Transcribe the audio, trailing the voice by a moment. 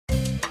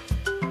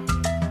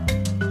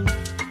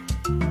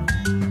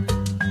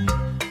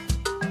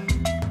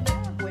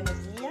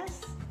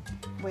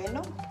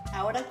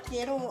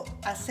quiero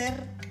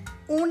hacer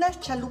unas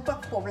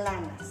chalupas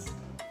poblanas.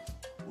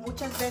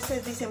 Muchas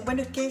veces dicen,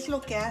 bueno, ¿y qué es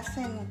lo que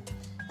hacen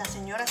las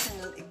señoras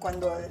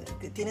cuando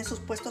tienen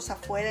sus puestos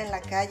afuera en la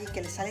calle y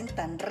que les salen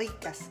tan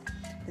ricas?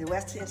 Les voy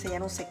a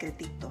enseñar un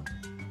secretito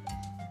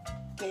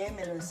que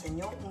me lo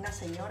enseñó una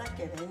señora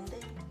que vende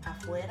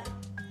afuera.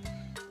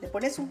 Le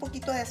pones un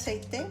poquito de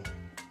aceite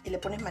y le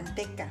pones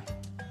manteca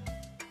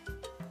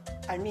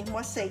al mismo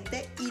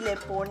aceite y le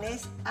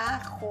pones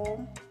ajo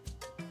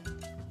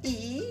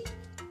y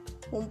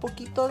un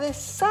poquito de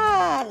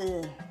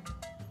sal.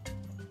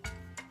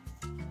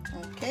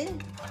 Ok,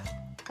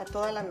 a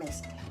toda la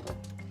mezcla.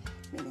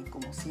 Miren,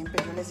 como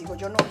siempre yo les digo,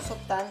 yo no uso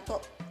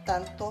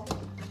tanto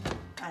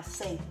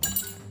aceite.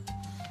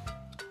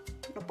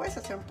 Lo puedes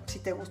hacer, si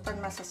te gustan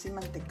más así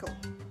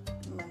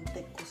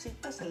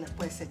mantecositas, se les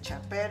puedes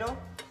echar, pero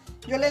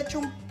yo le echo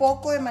un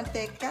poco de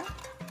manteca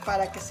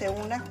para que se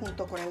una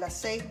junto con el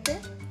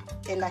aceite,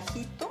 el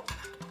ajito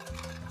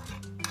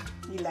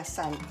y la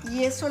sal.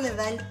 Y eso le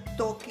da el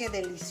toque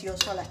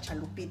delicioso a las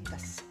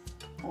chalupitas.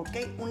 ¿Ok?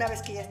 Una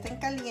vez que ya estén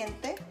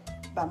calientes,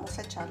 vamos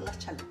a echar las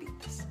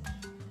chalupitas.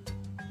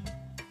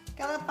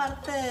 Cada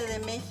parte de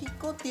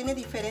México tiene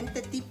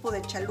diferente tipo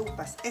de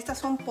chalupas. Estas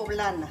son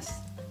poblanas.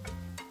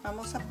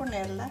 Vamos a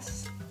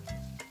ponerlas.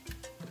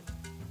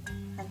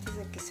 Antes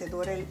de que se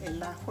dore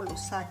el ajo, lo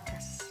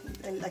sacas.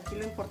 Aquí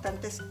lo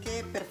importante es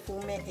que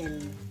perfume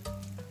el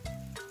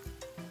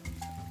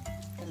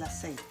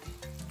aceite.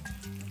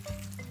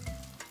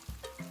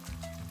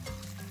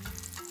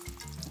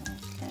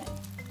 Okay.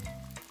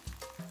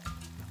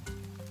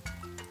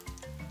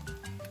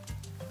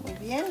 Muy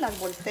bien, las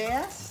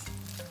volteas.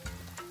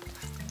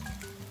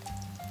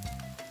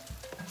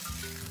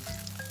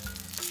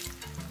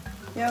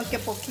 Vieron que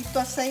poquito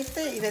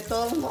aceite y de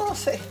todos modos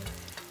se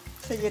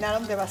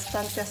llenaron de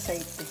bastante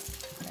aceite.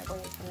 Me voy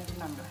a poner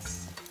una más.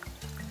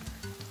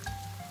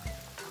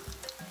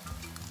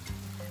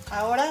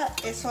 Ahora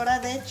es hora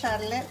de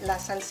echarle la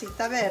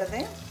salsita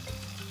verde.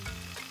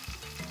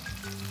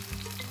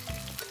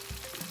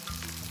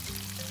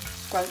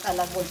 A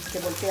las que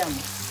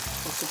volteamos,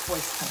 por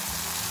supuesto.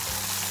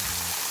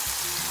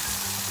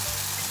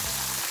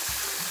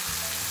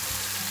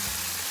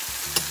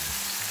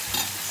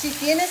 Si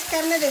tienes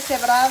carne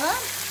deshebrada,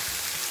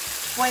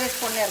 puedes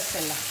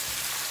ponérsela.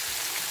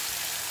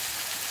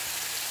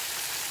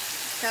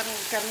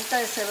 Carnita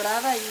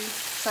deshebrada y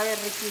sabe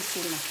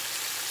riquísima.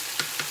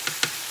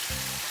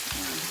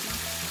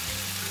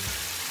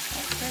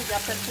 Okay, ya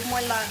perfumo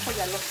el ajo,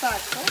 ya lo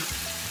saco.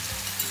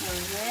 Muy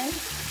bien.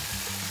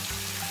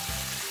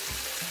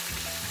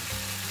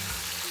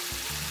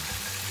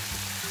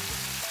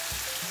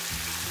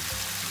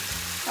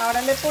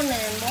 Ahora le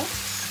ponemos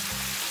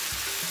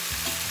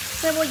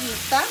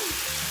cebollita.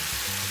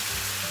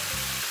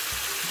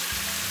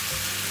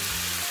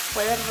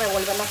 Puedes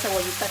revolver la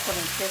cebollita con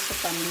el queso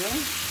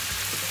también.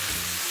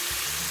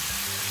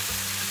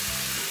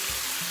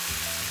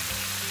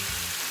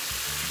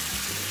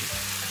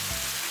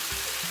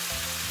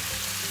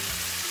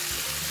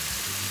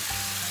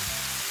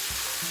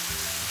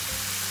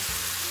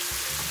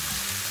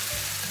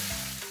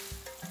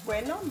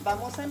 Bueno,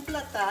 vamos a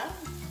emplatar.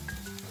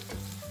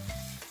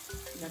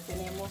 Ya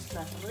tenemos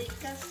las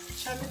ricas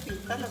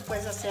chalupitas. Las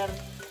puedes hacer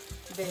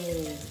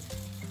de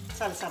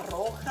salsa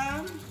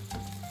roja,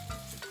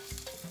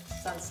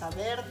 salsa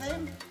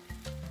verde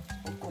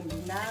o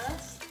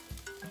combinadas.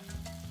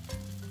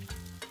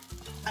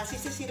 Así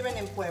se sirven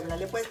en Puebla.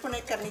 Le puedes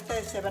poner carnita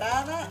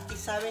deshebrada y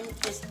saben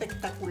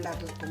espectacular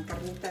con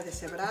carnita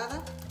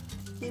deshebrada.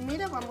 Y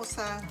mira, vamos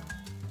a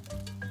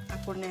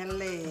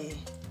ponerle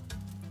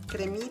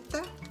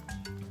cremita.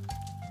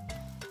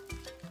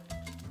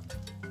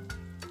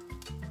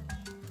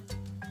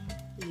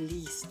 Y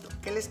listo.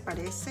 ¿Qué les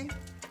parece?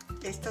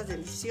 Estas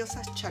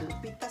deliciosas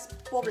chalupitas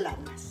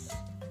poblanas.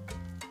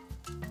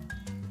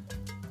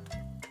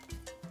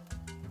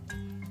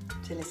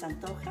 ¿Se les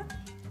antoja?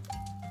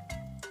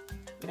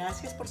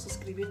 Gracias por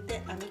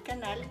suscribirte a mi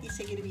canal y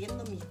seguir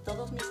viendo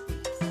todos mis videos.